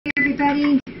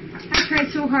everybody. I try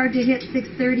so hard to hit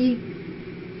 6:30.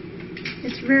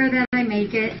 It's rare that I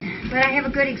make it, but I have a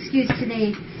good excuse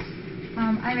today.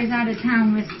 I was out of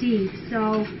town with Steve,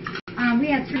 so we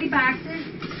had 3 boxes.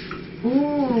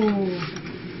 Oh,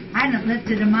 I haven't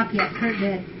lifted them up yet. Kurt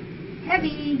did.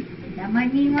 Heavy. That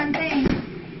might mean one thing.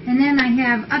 And then I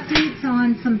have updates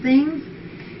on some things,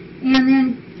 and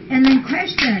then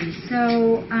questions.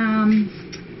 So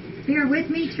bear with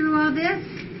me through all this.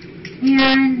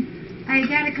 And I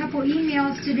got a couple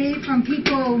emails today from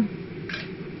people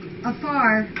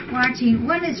afar watching.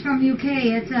 One is from UK.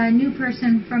 It's a new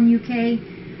person from UK.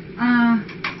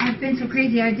 I've been so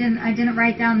crazy I didn't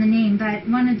write down the name, but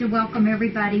wanted to welcome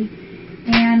everybody.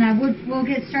 And we'll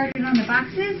get started on the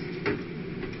boxes.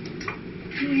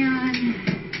 And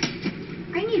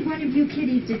I need one of you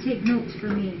kitties to take notes for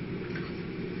me.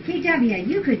 KW,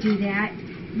 you could do that.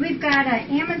 We've got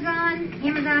Amazon,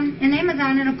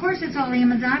 and of course it's all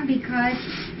Amazon because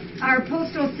our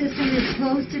postal system is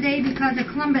closed today because of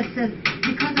Columbus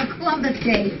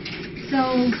Day.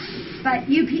 So, but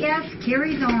UPS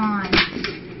carries on.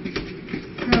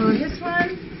 So this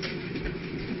one,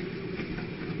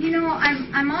 you know,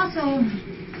 I'm also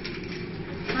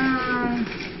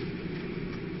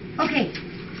okay.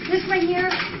 This one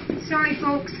here, sorry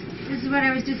folks, this is what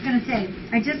I was just going to say.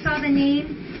 I just saw the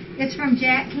name. It's from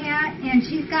Jack Cat, and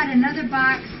she's got another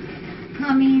box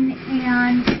coming,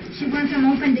 and she wants them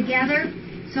open together.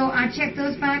 So I'll check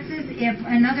those boxes. If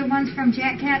another one's from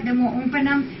Jack Cat, then we'll open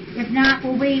them. If not,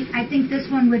 we'll wait. I think this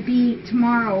one would be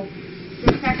tomorrow.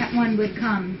 The second one would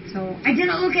come. So I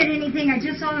didn't look at anything. I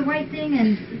just saw the white thing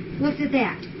and looked at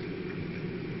that.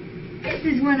 This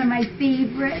is one of my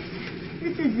favorites.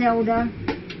 This is Zelda.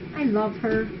 I love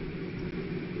her.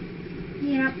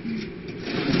 Yep.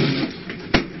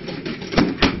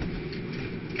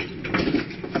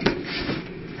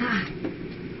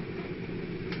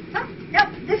 Oh,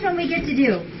 nope. This one we get to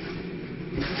do.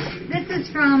 This is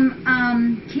from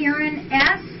Karen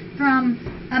S. from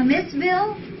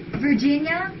Amissville,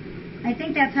 Virginia. I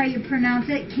think that's how you pronounce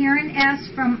it. Karen S.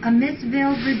 from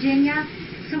Amissville, Virginia.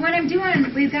 So what I'm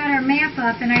doing, we've got our map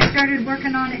up, and I started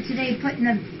working on it today, putting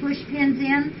the push pins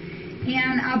in.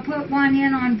 And I'll put one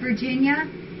in on Virginia.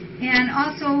 And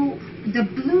also the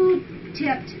blue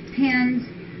tipped pins,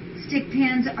 stick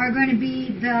pins, are going to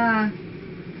be the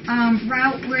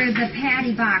route where the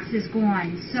patty box is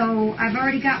going. So I've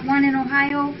already got one in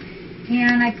Ohio,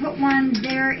 and I put one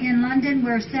there in London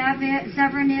where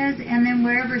Severin is, and then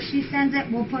wherever she sends it,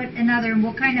 we'll put another, and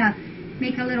we'll kind of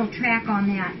make a little track on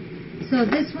that. So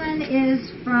this one is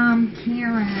from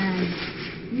Karen.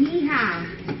 Yeehaw!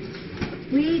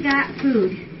 We got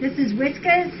food. This is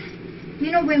Whiskas.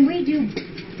 You know, when we do,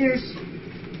 there's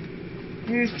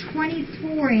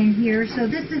 24 in here, so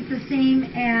this is the same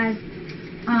as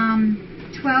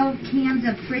 12 cans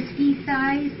of Frisky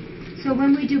size. So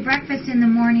when we do breakfast in the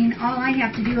morning, all I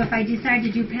have to do if I decide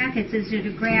to do packets is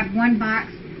to grab one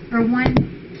box or one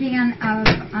can of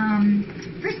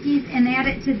Friskies and add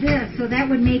it to this. So that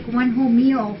would make one whole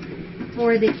meal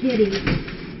for the kitties.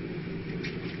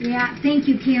 Yeah, thank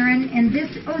you, Karen. And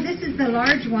this, oh, this is the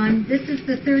large one. This is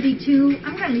the 32.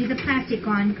 I'm going to leave the plastic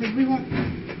on because we won't,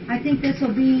 I think this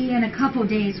will be in a couple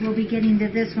days. We'll be getting to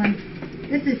this one.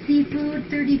 This is seafood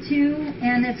 32,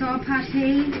 and it's all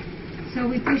pate. So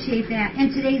we appreciate that. And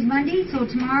today's Monday, so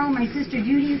tomorrow my sister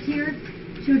Judy is here.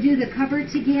 She'll do the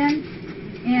cupboards again.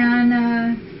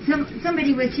 And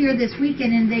somebody was here this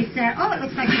weekend, and they said, oh, it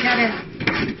looks like you got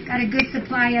a good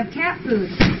supply of cat food.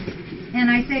 And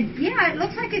I said, yeah, it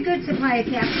looks like a good supply of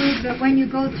cat food, but when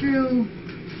you go through,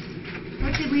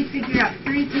 what did we figure out,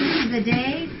 3 pieces a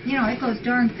day? You know, it goes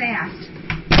darn fast.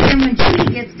 And when Judy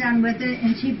gets done with it,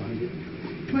 and she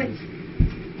puts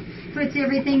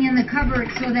everything in the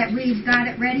cupboard so that we've got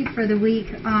it ready for the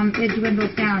week, it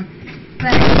dwindles down.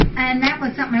 And that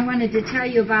was something I wanted to tell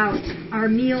you about our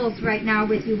meals right now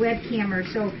with you webcammers,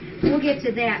 so we'll get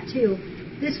to that too.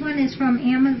 This one is from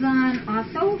Amazon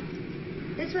also.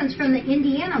 This one's from the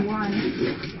Indiana one.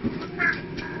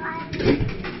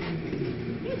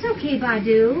 It's okay,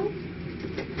 Badu.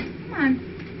 Come on.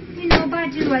 You know,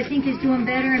 Badu, I think, is doing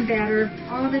better and better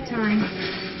all the time.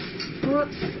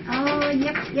 Whoops. Oh,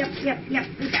 yep. We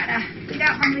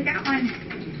got one.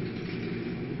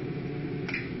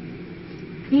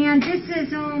 And this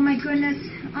is, oh my goodness,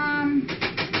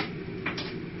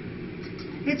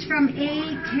 it's from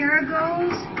A.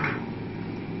 Caragos.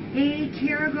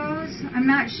 I'm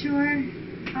not sure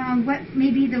what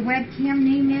maybe the webcam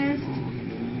name is,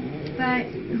 but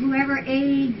whoever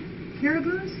A.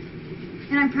 Caragos,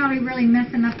 and I'm probably really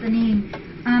messing up the name.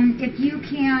 If you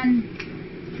can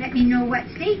let me know what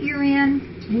state you're in,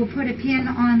 we'll put a pin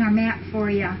on our map for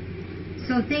you.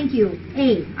 So thank you.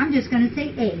 A. I'm just going to say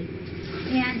A.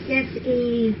 And it's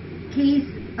a case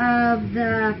of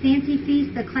the Fancy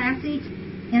Feast, the classic,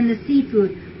 and the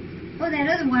seafood. Oh, that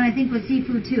other one I think was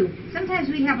seafood too. Sometimes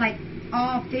we have like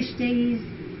all fish days.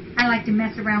 I like to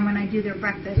mess around when I do their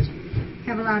breakfast.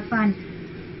 Have a lot of fun.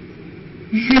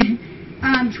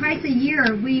 Twice a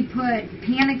year we put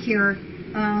Panicure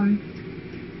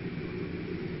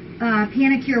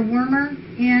wormer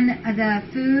in the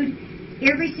food.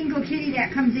 Every single kitty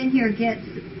that comes in here gets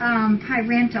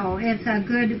Pyrental. It's a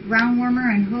good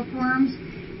roundwormer and hookworms.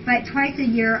 But twice a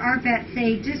year, our vets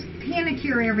say just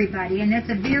Panicure everybody, and it's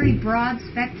a very broad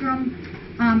spectrum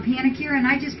Panicure. And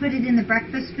I just put it in the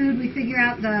breakfast food. We figure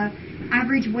out the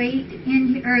average weight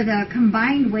in or the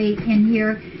combined weight in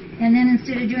here, and then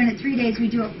instead of doing it 3 days, we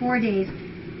do it 4 days.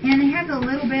 And it has a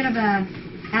little bit of a,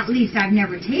 at least I've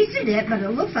never tasted it, but it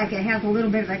looks like it has a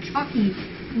little bit of a chalky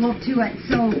look to it.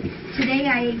 So today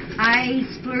I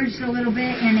splurged a little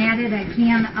bit and added a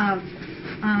can of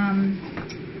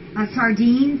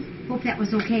sardines. Hope that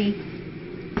was okay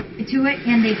to it,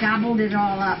 and they gobbled it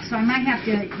all up. So I might have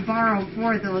to borrow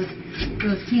 4 of those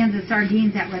cans of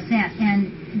sardines that were sent.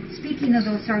 And speaking of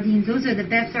those sardines, those are the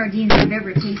best sardines I've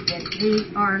ever tasted.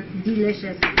 They are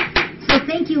delicious. So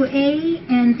thank you, A,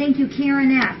 and thank you,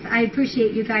 Karen S. I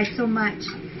appreciate you guys so much.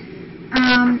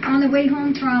 On the way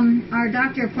home from our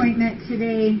doctor appointment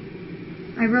today,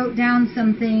 I wrote down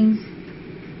some things.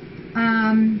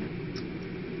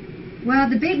 Well,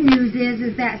 the big news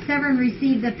is that Severn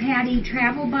received the Patty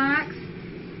travel box,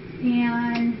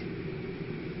 and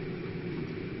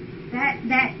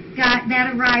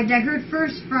that arrived. I heard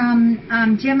first from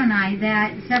Gemini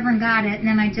that Severn got it, and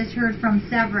then I just heard from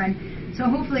Severn. So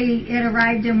hopefully it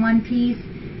arrived in one piece.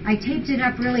 I taped it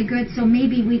up really good, so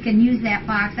maybe we can use that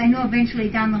box. I know eventually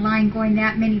down the line, going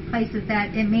that many places,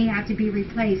 that it may have to be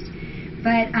replaced.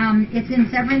 But it's in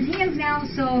Severn's hands now,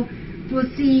 so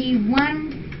we'll see.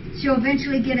 One, she'll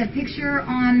eventually get a picture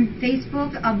on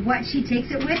Facebook of what she takes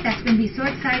it with. That's going to be so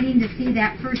exciting to see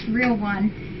that first real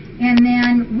one. And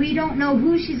then we don't know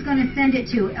who she's going to send it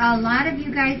to. A lot of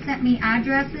you guys sent me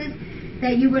addresses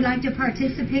that you would like to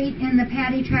participate in the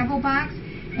Patty travel box,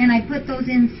 and I put those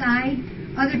inside.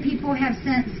 Other people have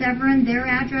sent Severn their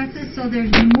addresses, so there's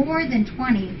more than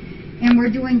 20. And we're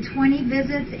doing 20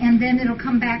 visits, and then it'll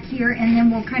come back here, and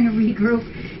then we'll kind of regroup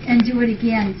and do it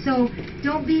again. So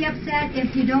don't be upset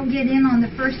if you don't get in on the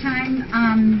first time.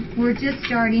 We're just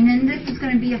starting, and this is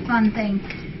going to be a fun thing.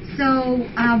 So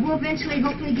we'll eventually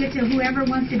hopefully get to whoever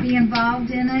wants to be involved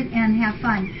in it and have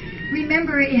fun.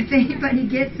 Remember, if anybody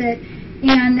gets it,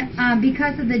 and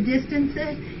because of the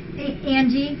distances,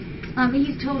 Angie,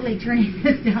 he's totally turning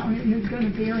this down and is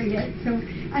going to bury it. So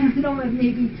I don't know if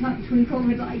maybe Twinkle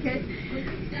would like it.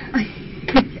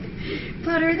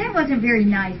 Butter, that wasn't very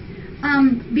nice.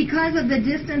 Because of the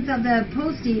distance of the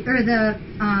postage, or the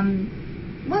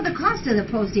cost of the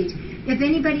postage. If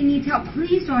anybody needs help,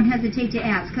 please don't hesitate to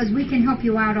ask, because we can help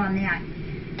you out on that.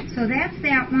 So that's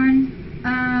that one.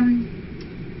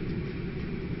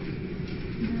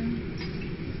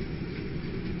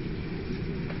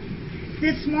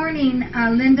 This morning,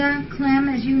 Linda Clem,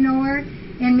 as you know her,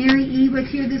 and Mary E. was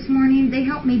here this morning. They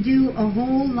helped me do a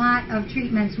whole lot of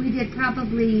treatments. We did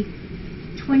probably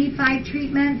 25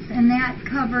 treatments, and that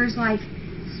covers like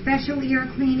special ear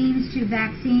cleanings to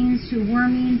vaccines to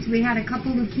wormings. We had a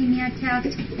couple leukemia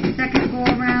tests, second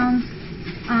go-arounds,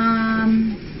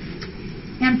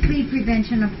 and flea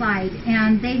prevention applied.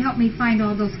 And they helped me find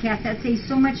all those cats. That saves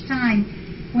so much time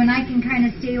when I can kind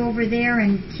of stay over there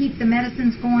and keep the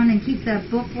medicines going and keep the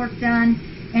book work done,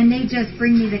 and they just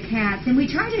bring me the cats. And we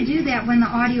try to do that when the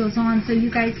audio's on so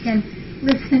you guys can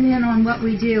listen in on what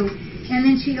we do. And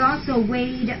then she also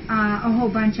weighed a whole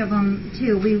bunch of them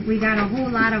too. We got a whole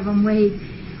lot of them weighed.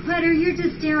 Butter, you're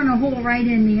just staring a hole right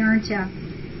in me, aren't you?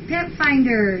 Pet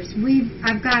finders.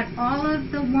 I've got all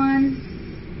of the ones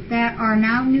that are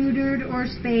now neutered or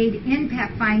spayed in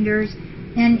pet finders.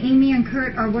 And Amy and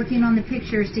Kurt are working on the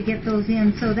pictures to get those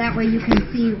in, so that way you can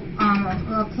see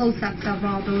close-ups of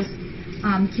all those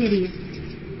kitties.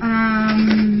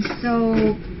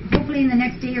 So hopefully in the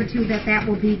next day or two that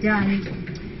will be done.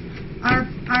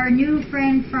 Our new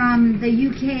friend from the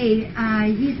UK,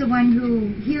 he's the one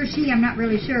who, he or she, I'm not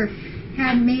really sure,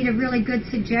 had made a really good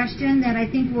suggestion that I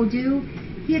think we'll do.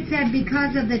 He had said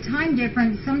because of the time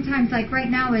difference, sometimes like right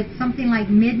now it's something like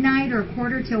midnight or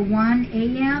 1:45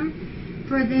 a.m.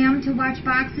 for them to watch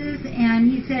boxes, and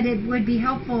he said it would be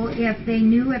helpful if they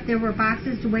knew if there were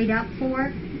boxes to wait up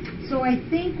for. So I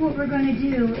think what we're going to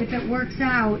do, if it works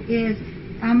out, is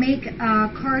I'll make a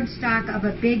cardstock of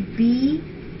a big B,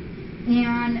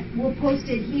 and we'll post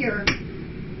it here.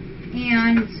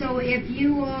 And so if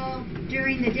you all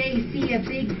during the day see a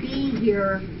big B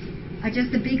here,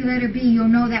 just a big letter B, you'll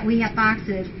know that we have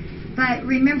boxes. But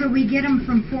remember, we get them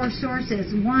from 4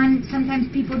 sources. One, sometimes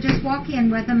people just walk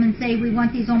in with them and say, we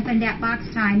want these opened at box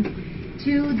time.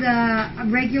 2, the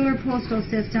regular postal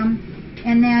system,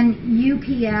 and then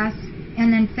UPS,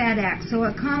 and then FedEx. So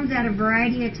it comes at a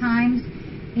variety of times.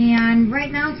 And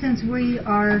right now, since we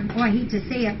are, well, I hate to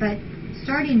say it, but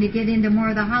starting to get into more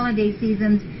of the holiday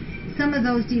seasons, some of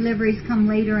those deliveries come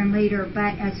later and later.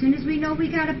 But as soon as we know we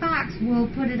got a box, we'll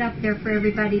put it up there for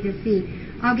everybody to see.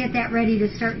 I'll get that ready to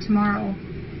start tomorrow.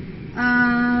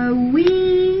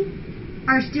 We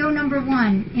are still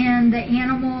 #1 in the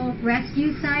animal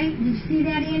rescue site. Did you see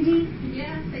that, Angie?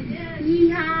 Yes, I did.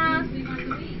 Yeehaw. Means we won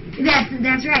the week.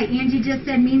 That's right. Angie just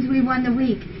said means we won the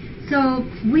week. So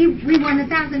we won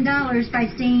 $1,000 by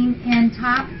staying in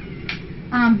top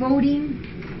voting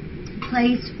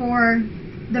place for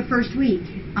the first week.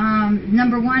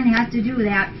 #1 has to do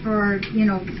that for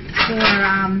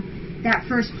that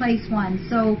first place one.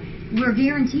 So we're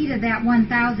guaranteed of that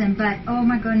 1,000, but oh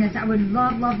my goodness, I would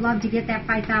love to get that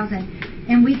 5,000.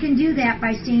 And we can do that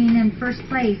by staying in first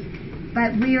place.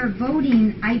 But we are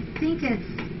voting, I think it's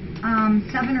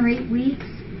 7 or 8 weeks.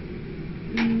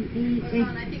 I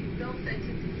think Bill said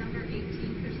to December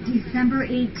 18th or something. December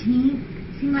 18th?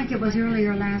 Seemed like it was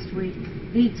earlier last week.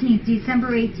 18th,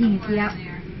 December 18th, yep.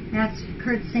 That's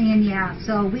Kurt saying yeah.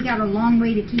 So we got a long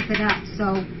way to keep it up.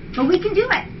 So, but we can do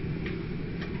it.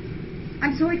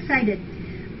 I'm so excited.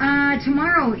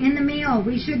 Tomorrow in the mail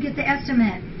we should get the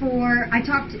estimate for,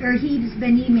 he's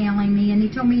been emailing me and he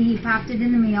told me he popped it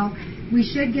in the mail. We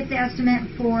should get the estimate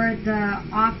for the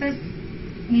office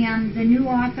and the new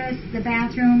office, the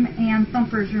bathroom, and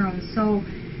Thumper's room. So,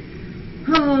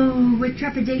 with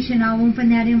trepidation, I'll open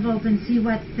that envelope and see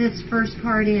what this first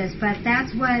part is. But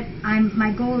that's what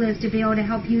my goal is, to be able to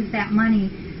help use that money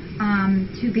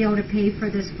to be able to pay for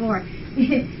this floor.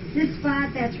 This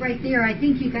spot that's right there, I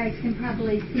think you guys can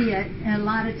probably see it. And a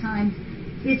lot of times,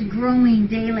 it's growing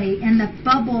daily, and the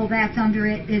bubble that's under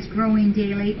it is growing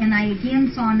daily. And I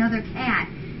again saw another cat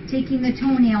taking the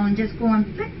toenail and just going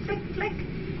flick, flick, flick.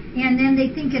 And then they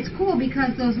think it's cool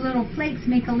because those little flakes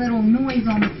make a little noise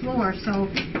on the floor. So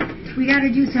we got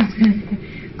to do something.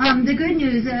 The good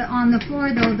news on the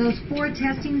floor, though, those 4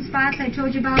 testing spots I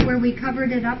told you about where we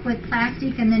covered it up with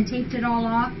plastic and then taped it all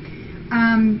off,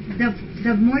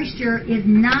 the moisture is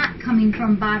not coming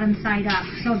from bottom side up.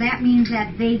 So that means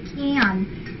that they can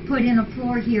put in a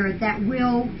floor here that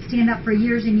will stand up for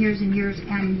years and years and years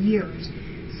and years.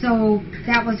 So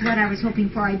that was what I was hoping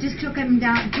for. I just took them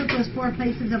down, took those 4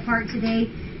 places apart today.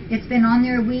 It's been on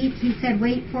there a week. He said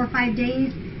wait 4 or 5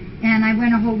 days, and I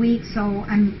went a whole week. So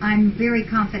I'm very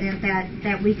confident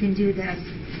that we can do this.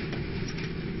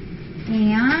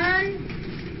 And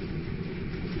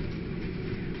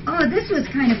oh, this was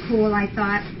kind of cool, I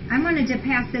thought. I wanted to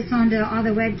pass this on to all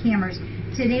the web cammers.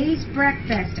 Today's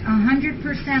breakfast,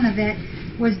 100% of it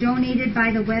was donated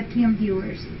by the webcam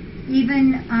viewers.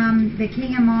 Even the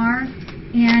KMR,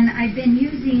 and I've been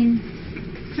using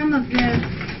some of the,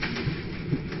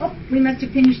 oh, we must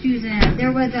have finished using it.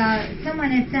 There was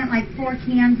someone had sent like 4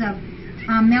 cans of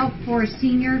milk for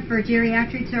senior, for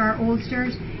geriatrics, or our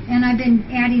oldsters, and I've been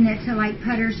adding it to like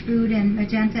Putter's Food and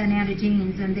Magenta and Ada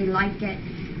Jane's, and they like it.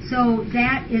 So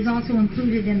that is also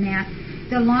included in that.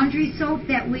 The laundry soap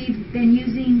that we've been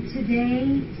using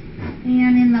today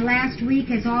and in the last week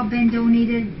has all been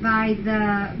donated by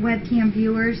the webcam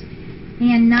viewers.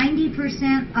 And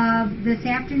 90% of this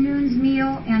afternoon's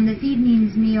meal and this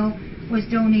evening's meal was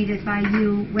donated by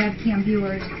you webcam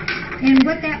viewers. And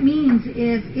what that means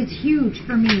is it's huge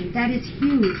for me. That is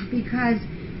huge, because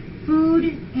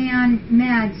food and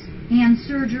meds and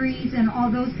surgeries and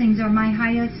all those things are my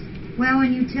highest, well,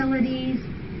 and utilities,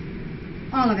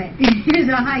 all of it is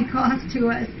a high cost to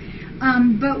us.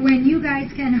 But when you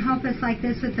guys can help us like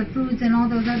this with the foods and all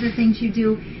those other things you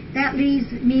do, that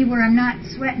leaves me where I'm not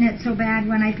sweating it so bad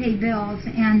when I pay bills.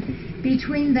 And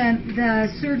between the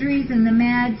surgeries and the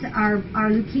meds, our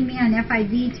leukemia and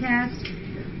FIV test,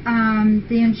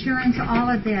 the insurance, all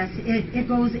of this, it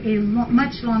goes a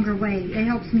much longer way. It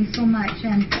helps me so much.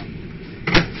 And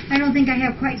I don't think I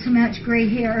have quite so much gray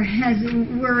hair as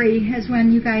worry as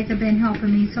when you guys have been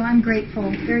helping me. So I'm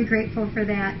grateful, very grateful for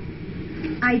that.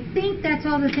 I think that's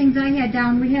all the things I had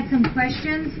down. We had some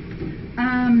questions.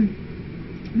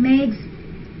 Meg's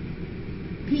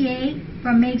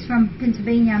Meg's from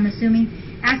Pennsylvania, I'm assuming,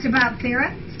 asked about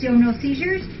Farrah. Still no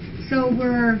seizures. So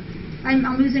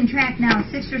I'm losing track now.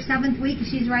 6th or 7th week,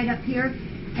 she's right up here.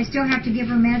 I still have to give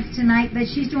her meds tonight, but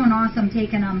she's doing awesome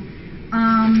taking them.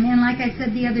 And like I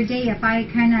said the other day, if I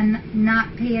kind of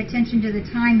not pay attention to the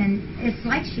time, and it's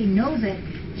like she knows it,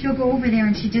 she'll go over there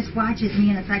and she just watches me,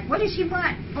 and it's like, what does she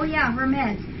want? Oh yeah, her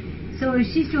meds. So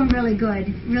she's doing really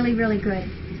good, really, really good.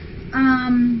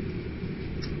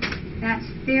 That's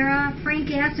Farah.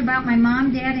 Frank asked about my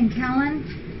mom, dad, and Kellen.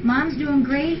 Mom's doing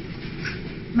great.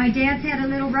 My dad's had a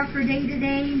little rougher day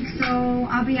today, so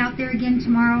I'll be out there again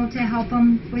tomorrow to help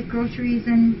them with groceries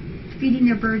and feeding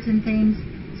their birds and things.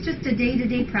 It's just a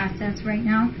day-to-day process right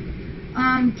now.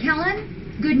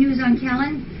 Kellen, good news on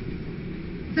Kellen.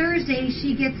 Thursday,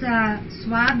 she gets a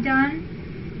swab done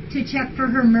to check for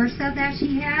her MRSA that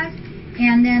she has,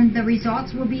 and then the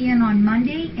results will be in on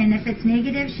Monday, and if it's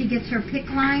negative, she gets her PICC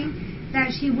line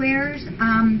that she wears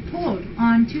pulled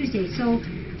on Tuesday. So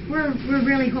we're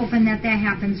really hoping that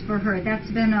happens for her.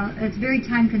 It's very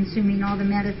time consuming, all the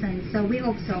medicines, so we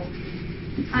hope so.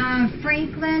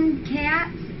 Franklin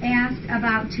Katz asked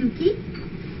about Tukey,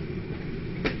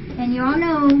 and you all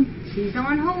know she's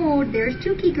on hold. There's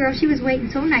Tukey girl. She was waiting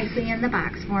so nicely in the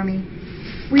box for me.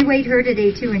 We weighed her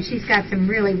today too, and she's got some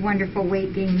really wonderful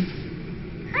weight gains.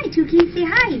 Hi Tukey, say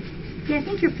hi. Yeah, I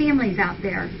think your family's out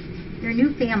there. Your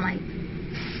new family.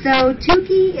 So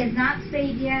Tukey is not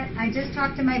spayed yet. I just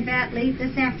talked to my vet late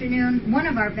this afternoon, one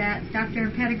of our vets, Dr.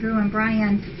 Pettigrew and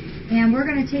Brian, and we're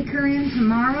going to take her in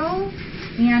tomorrow,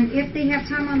 and if they have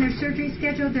time on their surgery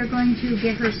schedule, they're going to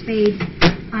get her spayed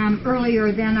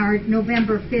earlier than our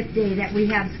November 5th day that we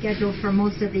have scheduled for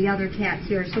most of the other cats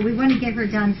here. So we want to get her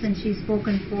done since she's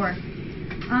spoken for.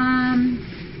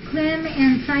 Clem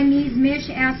and Siamese Mish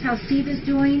asked how Steve is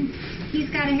doing. He's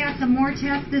got to have some more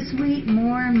tests this week,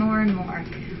 more and more and more.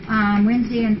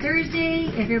 Wednesday and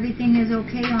Thursday, if everything is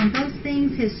okay on those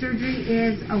things. His surgery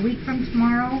is a week from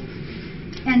tomorrow.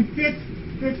 And this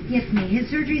gets me. His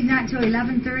surgery is not until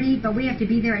 11:30, but we have to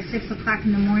be there at 6 o'clock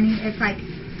in the morning. It's like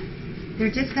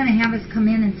they're just going to have us come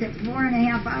in and sit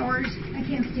 4.5 hours. I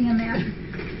can't stand that.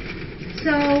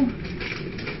 So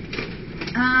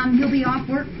he'll be off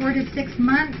work 4 to 6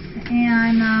 months,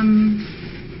 and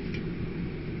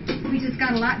we just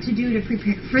got a lot to do to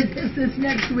prepare for this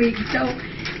next week. So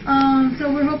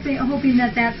we're hoping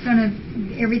that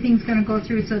everything's gonna go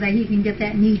through so that he can get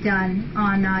that knee done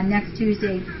on next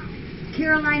Tuesday.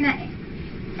 Carolina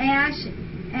Ash,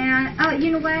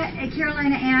 you know what?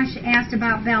 Carolina Ash asked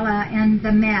about Bella and the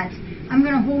meds. I'm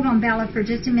gonna hold on Bella for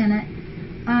just a minute.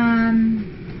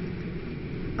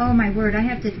 Oh my word, I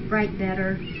have to write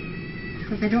better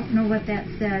because I don't know what that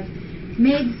says.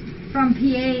 Meg from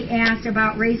PA asked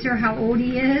about Racer, how old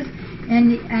he is,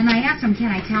 and I asked him,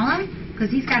 can I tell him? Because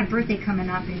he's got a birthday coming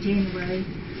up in January.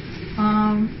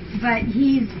 But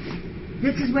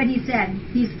this is what he said.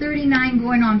 He's 39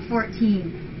 going on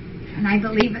 14. And I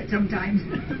believe it sometimes.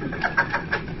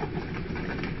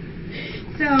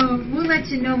 So we'll let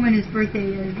you know when his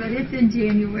birthday is, but it's in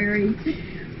January.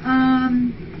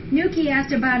 Nuki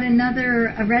asked about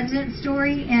a resident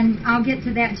story, and I'll get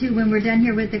to that too when we're done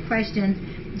here with the questions.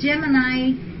 Jim and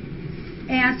I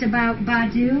asked about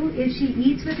Badu, if she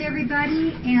eats with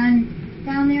everybody, and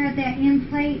down there at that end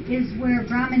plate is where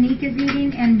Brahmanique is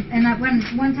eating, and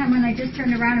one time when I just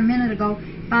turned around a minute ago,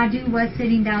 Badu was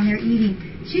sitting down there eating.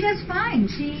 She does fine.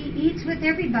 She eats with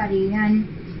everybody, and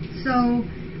so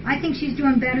I think she's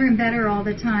doing better and better all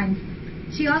the time.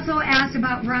 She also asked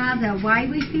about Raza, why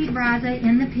we feed Raza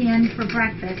in the pen for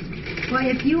breakfast. Well,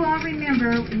 if you all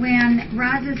remember when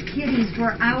Raza's kitties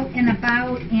were out and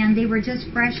about and they were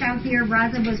just fresh out here,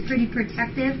 Raza was pretty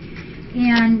protective,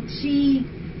 and she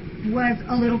was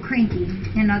a little cranky.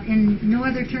 In no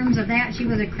other terms of that, she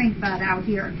was a crankbot out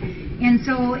here. And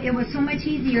so it was so much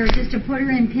easier just to put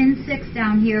her in pen 6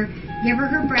 down here, give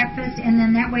her breakfast, and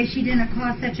then that way she didn't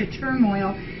cause such a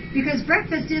turmoil. Because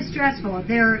breakfast is stressful.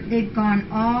 They've gone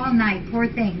all night, poor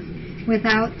things,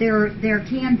 without their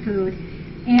canned food.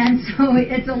 And so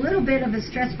it's a little bit of a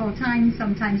stressful time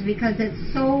sometimes because it's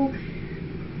so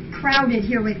crowded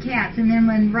here with cats. And then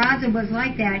when Raza was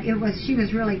like that, she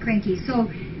was really cranky. So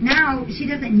now she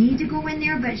doesn't need to go in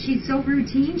there, but she's so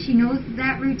routine. She knows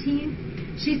that routine.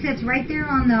 She sits right there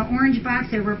on the orange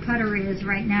box there where Putter is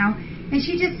right now. And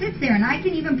she just sits there, and I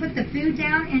can even put the food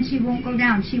down, and she won't go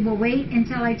down. She will wait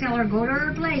until I tell her, go to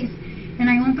her place. And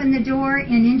I open the door,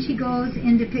 and in she goes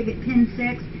into pin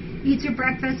 6, eats her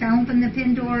breakfast, I open the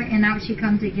pin door, and out she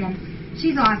comes again.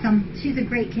 She's awesome. She's a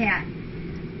great cat.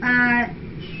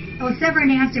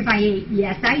 Severin asked if I ate.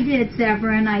 Yes, I did,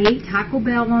 Severin. I ate Taco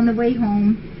Bell on the way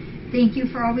home. Thank you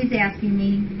for always asking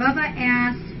me. Bubba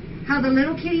asked how the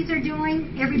little kitties are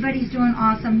doing. Everybody's doing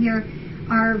awesome here.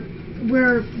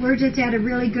 We're just at a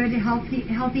really good,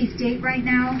 healthy state right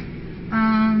now.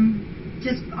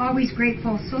 just always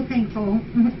grateful, so thankful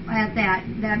at that.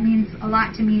 That means a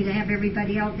lot to me to have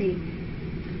everybody healthy.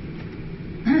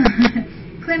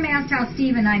 Clem asked how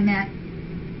Steve and I met.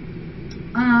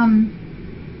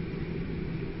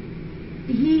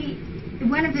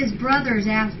 One of his brothers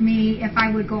asked me if I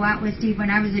would go out with Steve when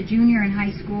I was a junior in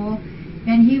high school,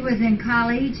 and he was in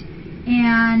college,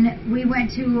 and we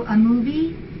went to a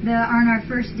movie on our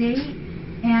first date,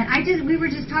 and we were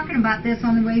just talking about this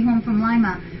on the way home from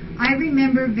Lima. I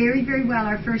remember very, very well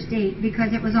our first date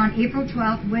because it was on April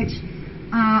 12th, which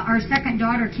our second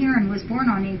daughter, Karen, was born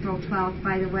on April 12th,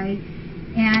 by the way.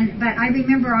 But I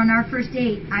remember on our first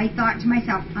date, I thought to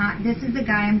myself, this is the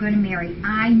guy I'm going to marry.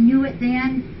 I knew it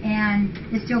then, and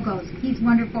it still goes. He's a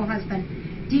wonderful husband.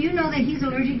 Do you know that he's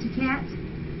allergic to cats?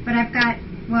 But I've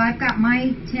got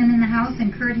my 10 in the house,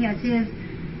 and Kurt has his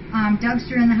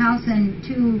Dougster in the house, and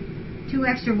two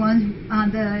extra ones.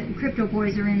 The Crypto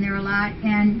Boys are in there a lot,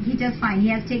 and he does fine. He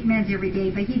has to take meds every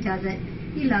day, but he does it.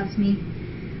 He loves me.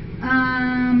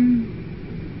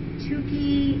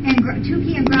 Tukey and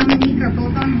Gramonique are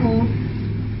both on hold.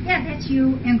 Yeah, that's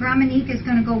you. And Gramonique is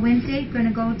going to go Wednesday, going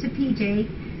to go to PJ.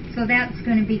 So that's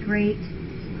going to be great.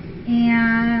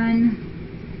 And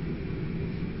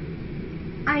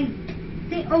I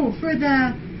think,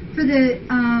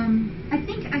 I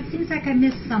think it seems like I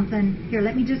missed something. Here,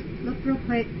 let me just look real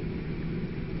quick.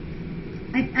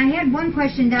 I had one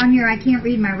question down here. I can't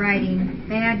read my writing.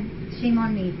 Bad. Shame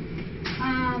on me.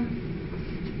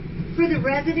 For the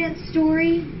resident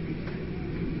story,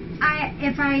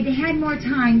 if I'd had more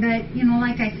time, but,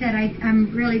 like I said,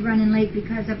 I'm really running late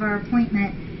because of our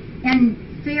appointment. And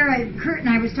Kurt and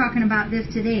I was talking about this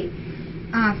today.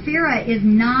 Farrah is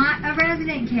not a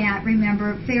resident cat,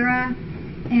 remember. Farrah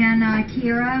and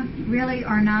Kiera really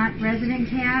are not resident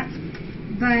cats.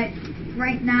 But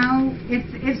right now,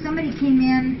 if somebody came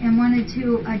in and wanted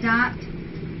to adopt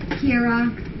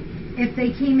Kiera, if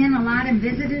they came in a lot and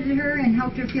visited her and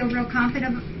helped her feel real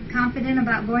confident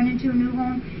about going into a new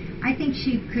home, I think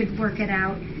she could work it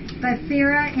out. But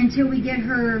Farrah, until we get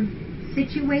her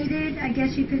situated, I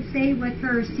guess you could say, with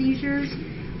her seizures,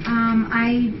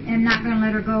 I am not going to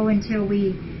let her go until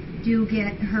we do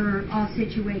get her all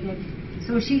situated.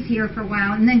 So she's here for a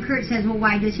while. And then Kurt says, well,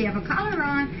 why does she have a collar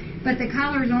on? But the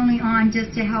collar is only on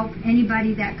just to help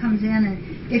anybody that comes in.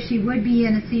 And if she would be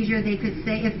in a seizure, they could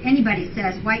say, if anybody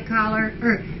says white collar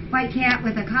or white cat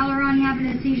with a collar on having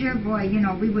a seizure, boy,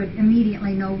 we would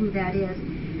immediately know who that is.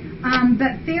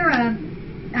 But Farrah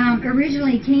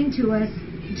originally came to us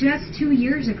just 2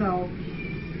 years ago.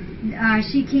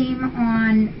 She came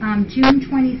on June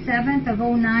 27th of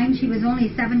 2009. She was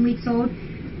only 7 weeks old.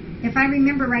 If I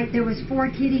remember right, there was 4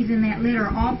 kitties in that litter.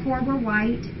 All 4 were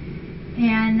white.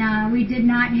 And we did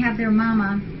not have their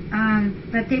mama,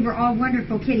 but they were all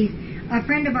wonderful kitties. A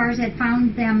friend of ours had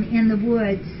found them in the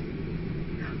woods.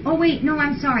 Oh, wait, no,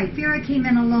 I'm sorry. Farrah came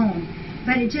in alone.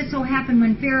 But it just so happened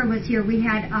when Farrah was here, we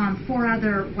had 4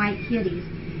 other white kitties.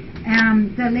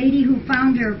 The lady who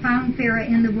found her found Farrah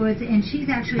in the woods, and she's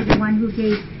actually the one who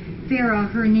gave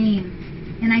Farrah her name.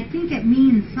 And I think it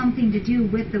means something to do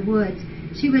with the woods.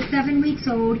 She was 7 weeks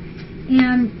old.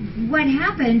 And what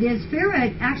happened is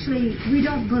Farrah actually, we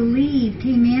don't believe,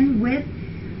 came in with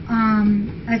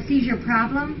a seizure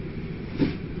problem,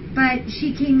 but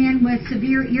she came in with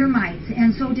severe ear mites,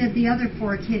 and so did the other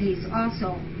 4 kitties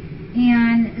also.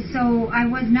 And so I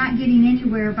was not getting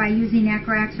anywhere by using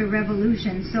Acrax or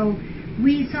Revolution. So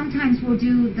we sometimes will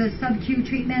do the sub-Q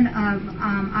treatment of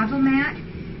Avomac,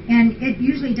 and it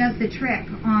usually does the trick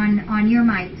on ear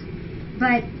mites.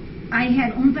 But I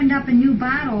had opened up a new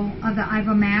bottle of the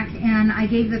Avomac, and I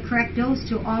gave the correct dose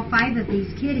to all 5 of these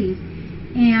kitties.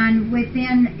 And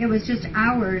within, it was just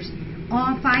hours,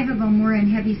 all 5 of them were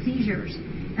in heavy seizures.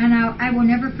 And I will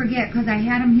never forget, because I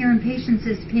had them here in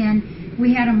Patience's pen.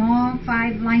 We had them all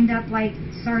 5 lined up like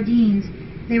sardines.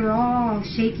 They were all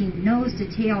shaking, nose to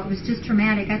tail. It was just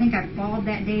traumatic. I think I bawled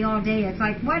that day all day. It's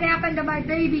like, what happened to my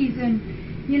babies? And,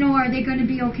 are they going to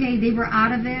be okay? They were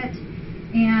out of it.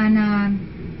 And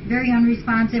very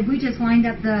unresponsive. We just lined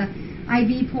up the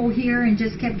IV pole here and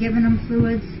just kept giving them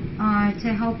fluids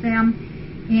to help them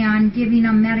and giving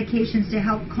them medications to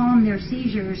help calm their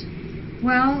seizures.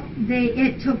 Well,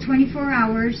 it took 24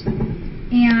 hours,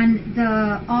 and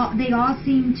they all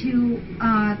seemed to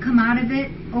come out of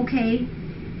it okay.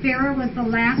 Farrah was the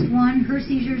last one. Her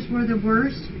seizures were the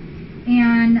worst,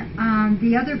 and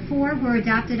the other 4 were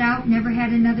adopted out, never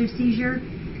had another seizure,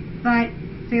 but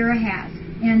Farrah has.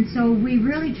 And so we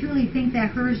really truly think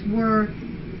that hers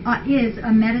is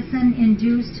a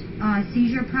medicine-induced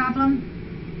seizure problem.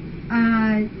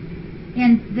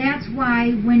 And that's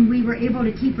why when we were able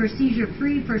to keep her seizure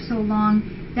free for so long,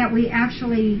 that we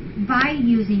actually, by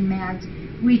using meds,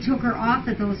 we took her off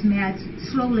of those meds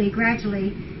slowly,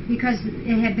 gradually, because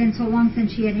it had been so long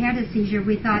since she had had a seizure.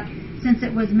 We thought, since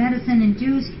it was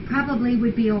medicine-induced, probably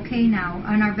would be okay now,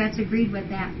 and our vets agreed with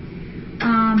that.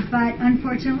 But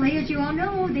unfortunately, as you all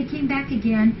know, they came back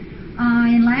again.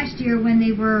 And last year, when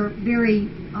they were very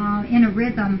in a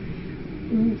rhythm,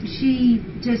 she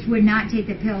just would not take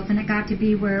the pills, and it got to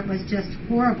be where it was just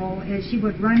horrible. She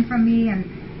would run from me, and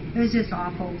it was just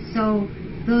awful. So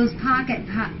those pocket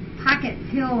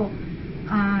pill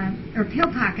or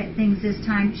pill pocket things this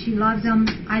time, she loves them.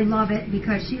 I love it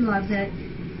because she loves it,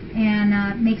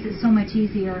 and makes it so much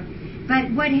easier.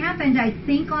 But what happened, I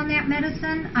think, on that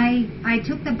medicine, I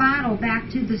took the bottle back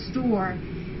to the store,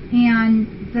 and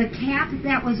the cap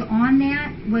that was on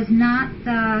that was not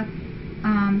the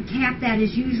cap that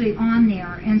is usually on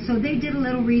there. And so they did a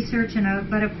little research,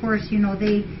 but of course, you know,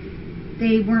 they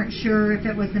weren't sure if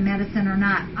it was the medicine or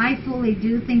not. I fully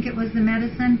do think it was the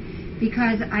medicine,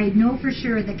 because I know for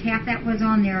sure the cap that was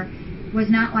on there was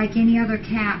not like any other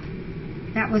cap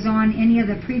that was on any of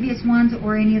the previous ones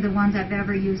or any of the ones I've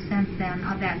ever used since then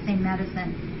of that same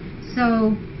medicine.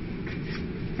 So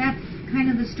that's kind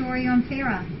of the story on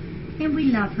Farah. And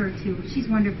we love her too. She's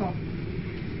wonderful.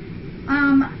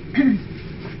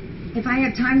 If I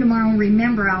have time tomorrow and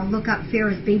remember, I'll look up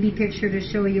Farah's baby picture to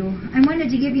show you. I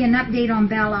wanted to give you an update on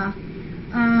Bella.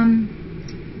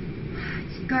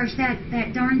 Gosh,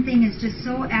 that darn thing is just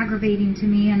so aggravating to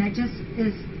me, and it just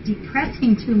is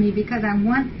depressing to me because I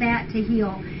want that to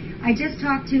heal. I just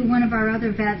talked to one of our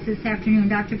other vets this afternoon,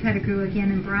 Dr. Pettigrew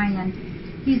again, and Brian.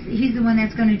 He's the one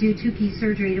that's going to do two-piece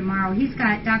surgery tomorrow. He's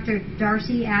got Dr.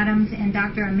 Darcy Adams and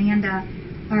Dr. Amanda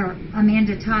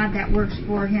Todd that works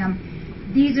for him.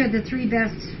 These are the three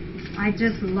best. I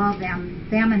just love them.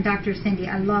 Them and Dr. Cindy.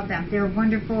 I love them. They're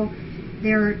wonderful.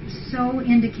 They're so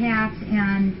into cats,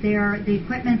 and the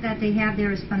equipment that they have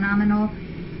there is phenomenal.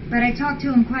 But I talked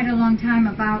to him quite a long time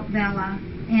about Bella,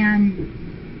 and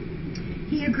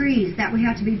he agrees that we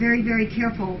have to be very, very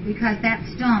careful, because that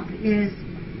stump is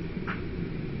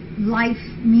life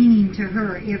meaning to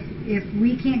her. If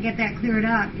we can't get that cleared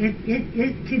up,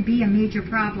 it could be a major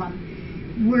problem.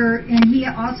 And he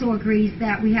also agrees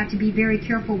that we have to be very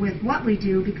careful with what we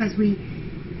do, because we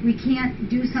can't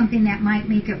do something that might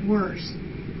make it worse.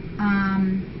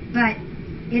 But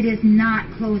it is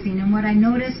not closing. And what I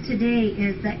noticed today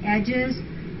is the edges.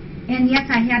 And yes,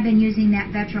 I have been using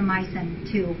that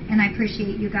Vetromycin too, and I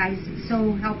appreciate you guys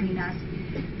so helping us.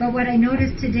 But what I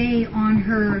noticed today on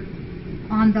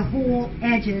the whole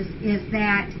edges is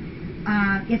that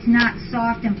it's not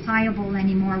soft and pliable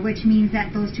anymore, which means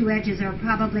that those two edges are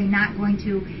probably not going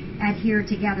to adhere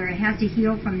together. It has to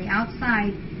heal from the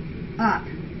outside up,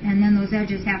 and then those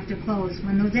edges have to close.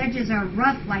 When those edges are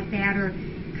rough like that, or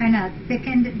kind of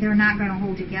thickened, they're not going to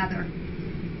hold together.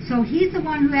 So he's the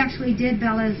one who actually did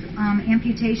Bella's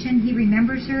amputation. He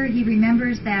remembers her. He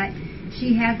remembers that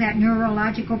she has that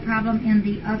neurological problem in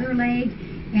the other leg,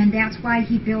 and that's why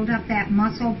he built up that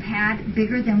muscle pad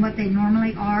bigger than what they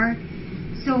normally are.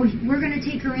 So we're going to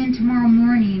take her in tomorrow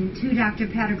morning to Dr.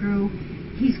 Pettigrew.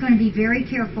 He's going to be very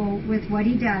careful with what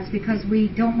he does, because we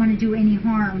don't want to do any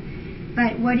harm.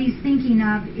 But what he's thinking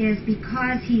of is,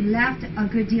 because he left a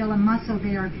good deal of muscle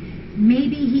there,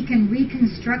 maybe he can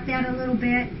reconstruct that a little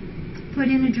bit, put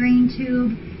in a drain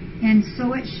tube, and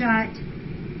sew it shut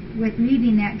with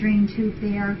leaving that drain tube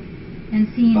there and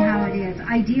seeing how it is.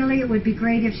 Ideally, it would be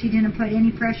great if she didn't put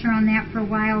any pressure on that for a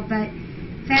while, but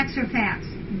facts are facts.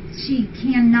 She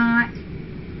cannot,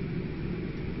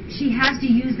 she has to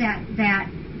use that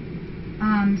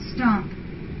stump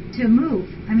to move.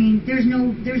 I mean, there's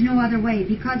no other way.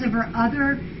 Because of her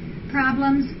other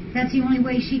problems, that's the only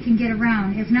way she can get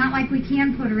around. It's not like we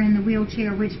can put her in the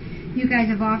wheelchair, which you guys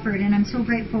have offered, and I'm so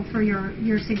grateful for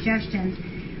your suggestions.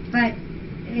 But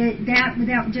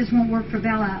that just won't work for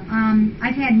Bella.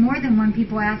 I've had more than one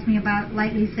people ask me about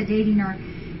lightly sedating her.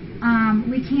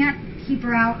 We can't keep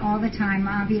her out all the time,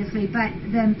 obviously, but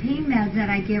the pain meds that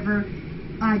I give her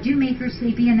do make her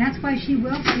sleepy, and that's why she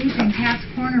will sleep in Cat's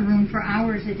corner room for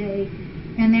hours a day,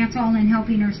 and that's all in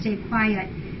helping her stay quiet.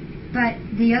 But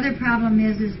the other problem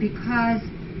is because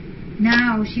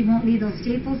now she won't leave those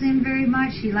staples in very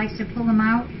much. She likes to pull them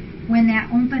out when that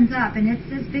opens up, and it's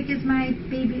as big as my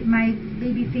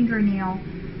baby fingernail.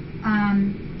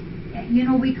 You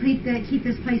know, we keep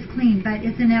this place clean, but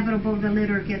it's inevitable the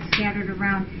litter gets scattered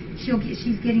around.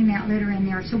 She's getting that litter in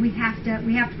there, so we have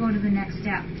to go to the next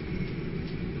step.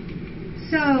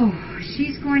 So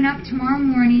she's going up tomorrow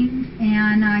morning,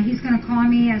 and he's going to call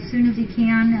me as soon as he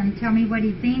can and tell me what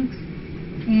he thinks.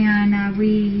 And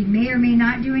we may or may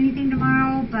not do anything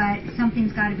tomorrow, but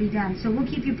something's got to be done. So we'll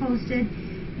keep you posted.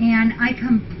 And I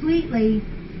completely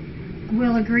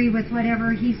will agree with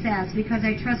whatever he says because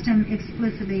I trust him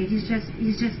explicitly. He's just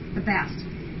the best.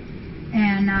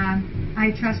 And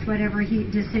I trust whatever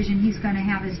decision he's going to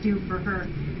have us do for her.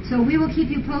 So we will keep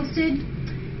you posted.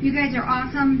 You guys are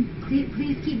awesome.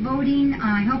 Please keep voting.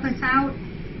 Help us out.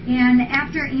 And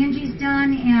after Angie's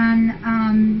done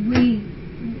and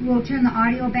we'll turn the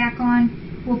audio back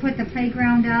on, we'll put the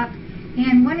playground up.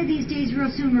 And one of these days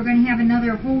real soon we're going to have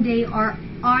another whole day or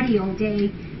audio day,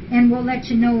 and we'll let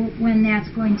you know when that's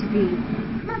going to be.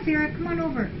 Come on, Farrah, come on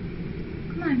over.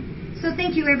 Come on. So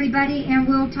thank you, everybody, and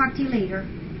we'll talk to you later.